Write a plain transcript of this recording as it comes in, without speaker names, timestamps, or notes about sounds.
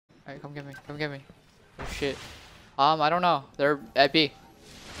Alright, come get me. Come get me. Oh shit. I don't know. They're at B.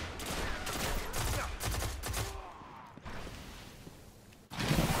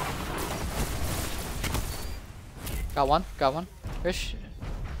 Got one. Got one. Fish.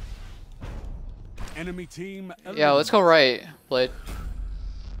 Enemy team. Yeah, let's go right, Blade.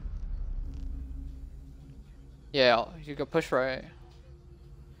 Yeah, you can push right.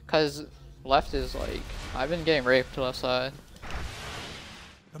 Cause left is like, I've been getting raped to left side.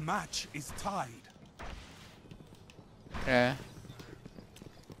 The match is tied. Yeah.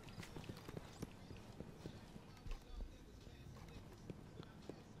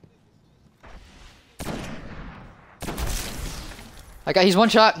 He's one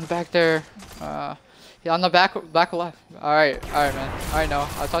shot back there. Yeah, on the back left. Alright, man. Alright, no.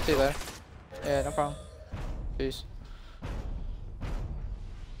 I'll talk to you later. Yeah, no problem. Peace.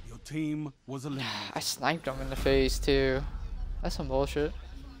 Your team was eliminated. I sniped him in the face too. That's some bullshit.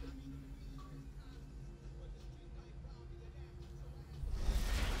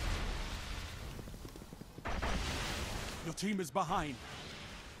 Your team is behind.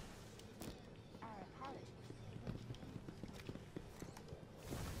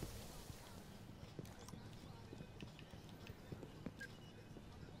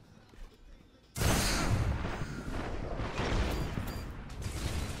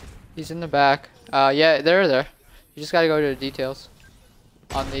 He's in the back. Yeah, they're there. You just gotta go to the details.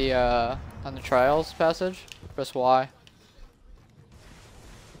 On the trials passage, press Y.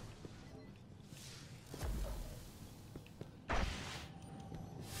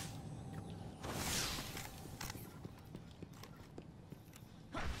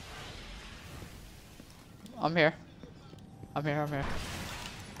 I'm here. I'm here. I'm here.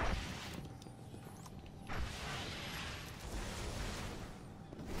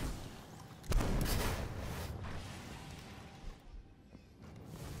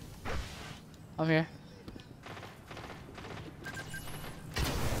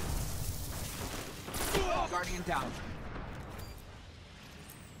 Guardian down.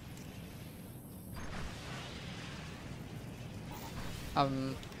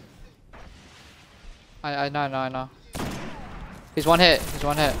 I know. He's one hit.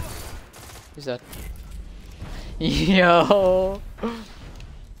 He's dead. Yo.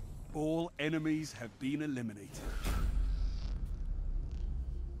 All enemies have been eliminated.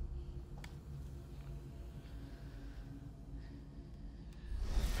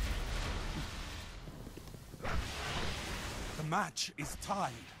 The match is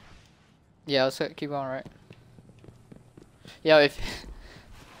tied. Yeah, let's keep going right. Yeah,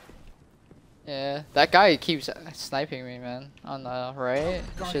 yeah, that guy keeps sniping me, man, on the right,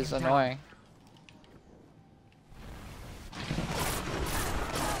 which is annoying.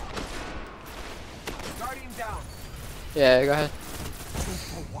 Guardian down. Yeah, go ahead.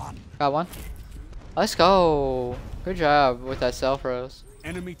 Got one. Let's go. Good job with that self rose.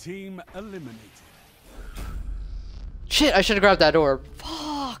 Enemy team eliminated. Shit, I should have grabbed that orb.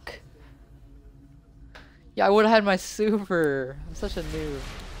 Fuck. Yeah, I would have had my super. I'm such a noob.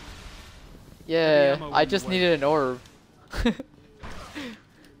 Yeah, I just needed an orb.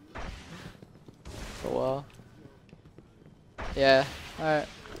 Oh well. Yeah, alright.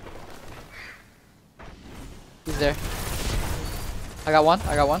 He's there. I got one.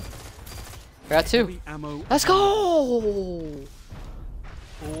 I got two. Let's go!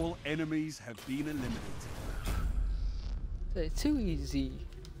 All enemies have been eliminated. It's too easy.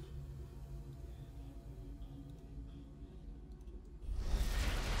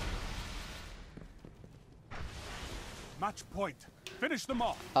 Match point. Finish them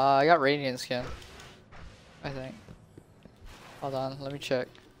off. I got Radiant skin, I think. Hold on, let me check.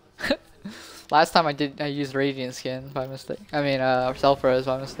 Last time I used Radiant skin by mistake. I mean, self-res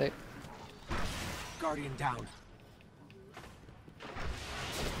by mistake. Guardian down.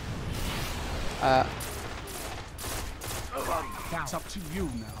 It's up to you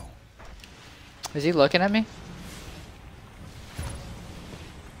now. Is he looking at me?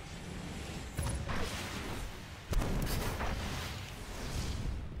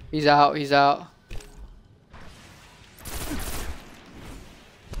 He's out.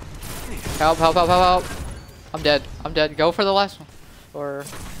 Help. I'm dead. Go for the last one. Or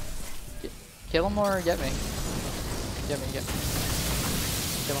kill him or get me. Get me.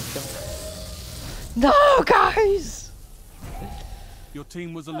 Kill him. No, guys! Your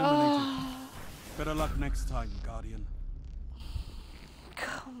team was eliminated. Better luck next time, Guardian.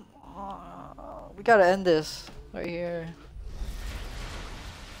 Come on. We gotta end this right here.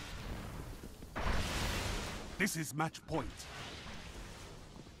 This is match point.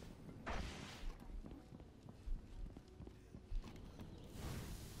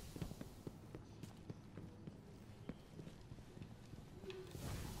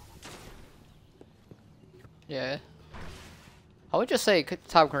 Yeah. I would just say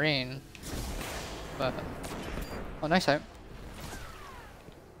top green. But oh, nice time.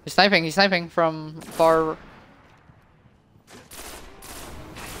 He's sniping from far.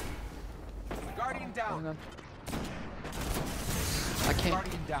 Guardian down. I can't.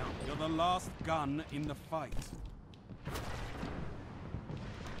 Guardian down. You're the last gun in the fight.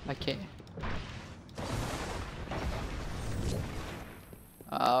 I can't.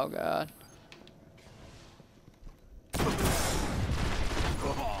 Oh god.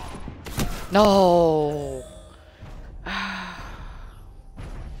 No.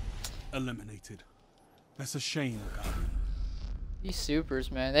 Eliminated. That's a shame, Guardian. These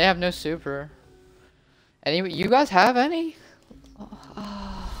supers, man. They have no super. Any? You guys have any?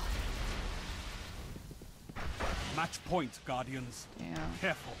 Match point, Guardians. Yeah.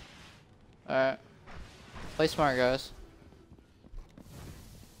 Careful. Alright. Play smart, guys.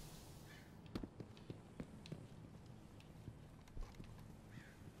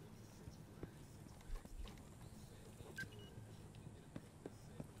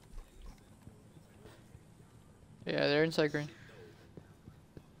 Yeah, they're inside green.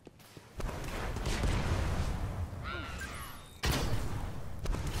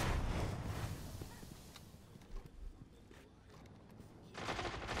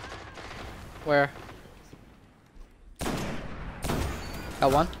 Where?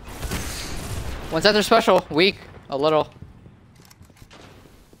 Got one. One's at their special. Weak. A little.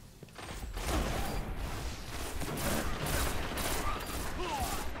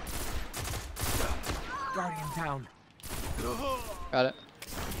 Guardian down. Got it.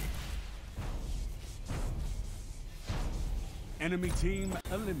 Enemy team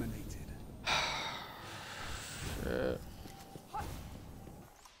eliminated. Shit.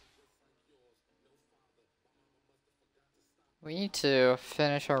 We need to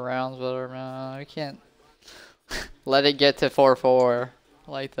finish our rounds better, man. We can't let it get to 4-4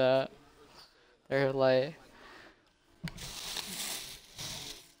 like that. They're like...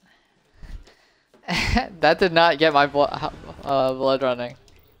 That did not get my blood running.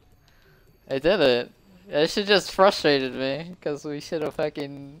 It didn't. It should just frustrated me because we should have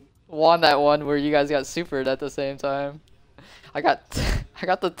fucking won that one where you guys got supered at the same time. I got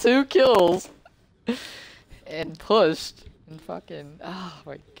the 2 kills and pushed and fucking, oh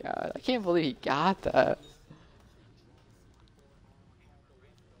my god, I can't believe he got that.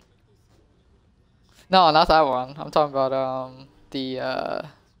 No, not that one. I'm talking about the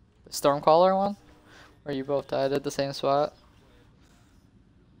Stormcaller one. Where you both died at the same spot.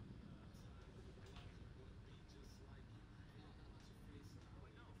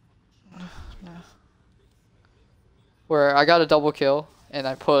 No. Where I got a double kill and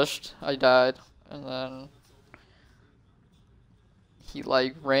I pushed, I died, and then he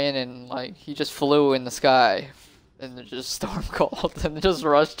like ran and like he just flew in the sky and it just storm called and just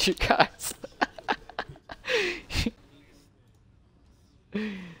rushed you guys.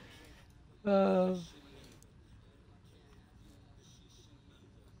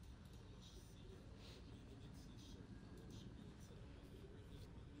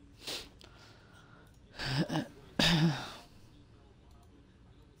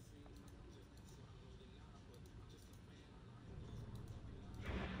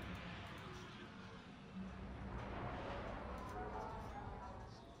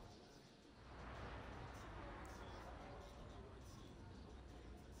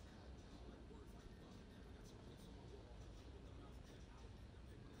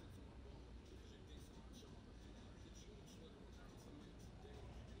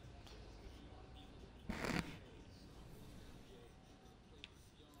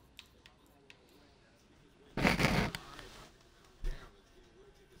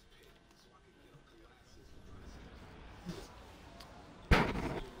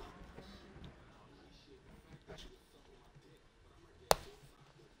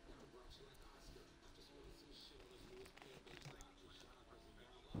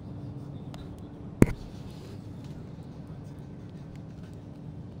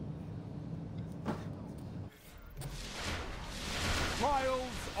 Trials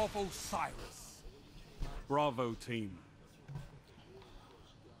of Osiris. Bravo team.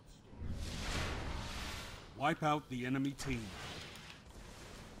 Wipe out the enemy team.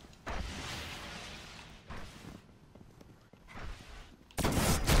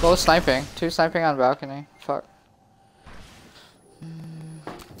 Both sniping. 2 sniping on balcony. Fuck.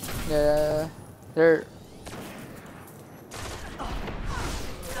 Yeah. They're...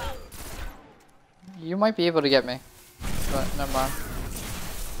 You might be able to get me. But never mind.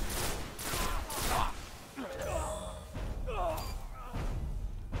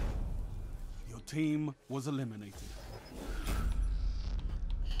 Your team was eliminated.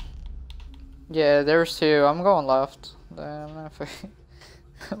 Yeah, there's two. I'm going left. Damn, if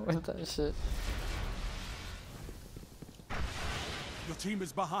I win that shit. Your team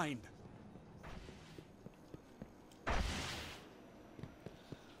is behind.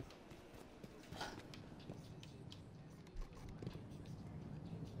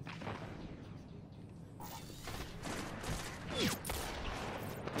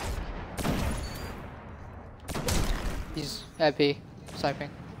 He's happy sniping.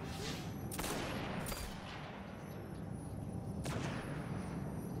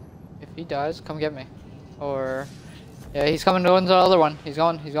 If he dies, come get me. Or yeah, he's coming to the other one. He's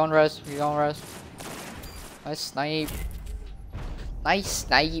going res. He's going res. Nice snipe. Nice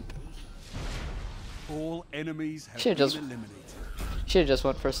snipe. All enemies have Should've been just- eliminated. Should've just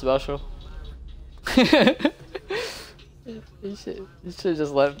went for special. You should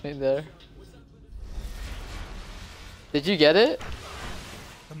just left me there. Did you get it?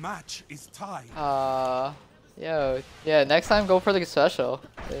 The match is tied. Yeah, next time go for the special.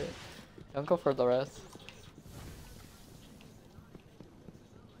 Don't go for the rest.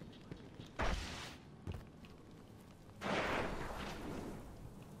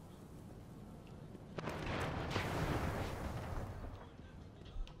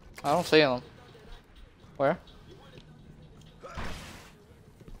 I don't see him. Where?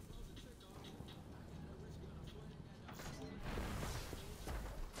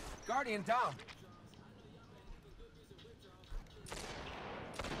 Guardian down.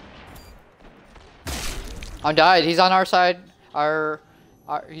 I'm died. He's on our side.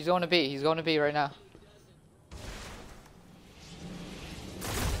 He's going to B. He's going to B right now.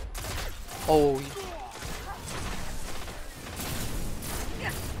 Oh.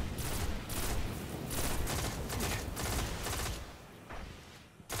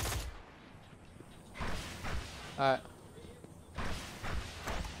 Alright.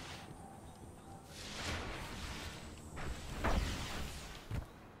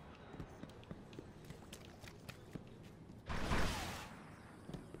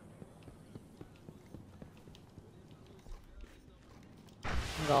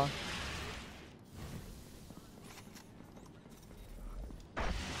 I'm gone.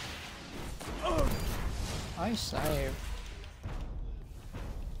 Nice save.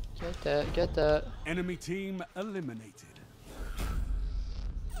 Get that. Enemy team eliminated.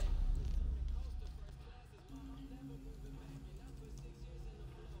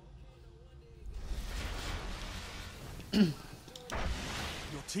 Your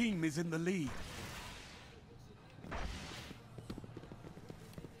team is in the lead.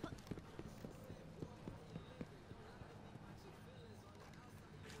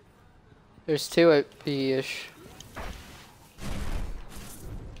 There's two at B-ish.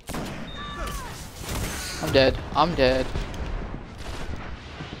 I'm dead. I'm dead.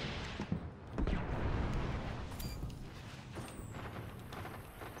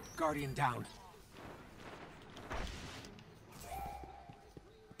 Guardian down.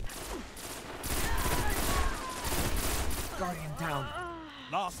 Guardian down.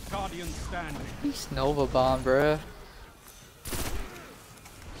 Last Guardian standing. He's Nova Bomb, bruh.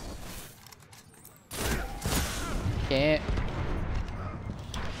 Can't.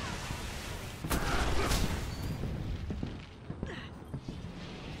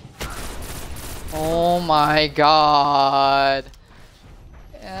 Oh my god.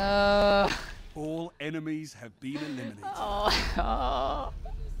 All enemies have been eliminated.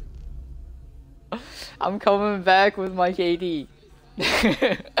 I'm coming back with my KD.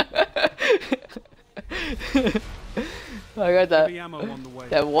 I got Heavy ammo on the way.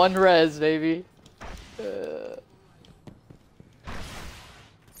 that one res, baby.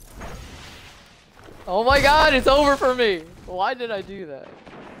 Oh my god, it's over for me. Why did I do that?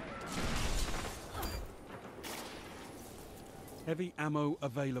 Heavy ammo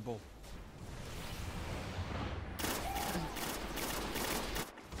available.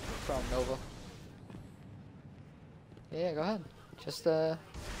 From Nova. Yeah, go ahead. Just Oh,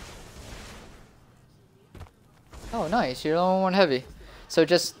 nice. You're the only one heavy. So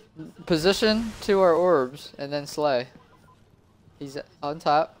just position to our orbs and then slay. He's on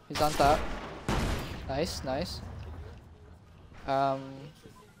top. He's on top. Nice, nice.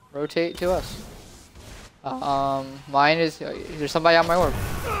 Rotate to us. Mine is. There's somebody on my orb.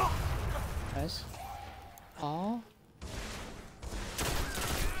 Nice. Oh.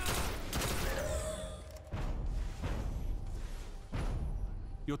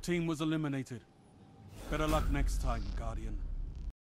 Your team was eliminated. Better luck next time, Guardian.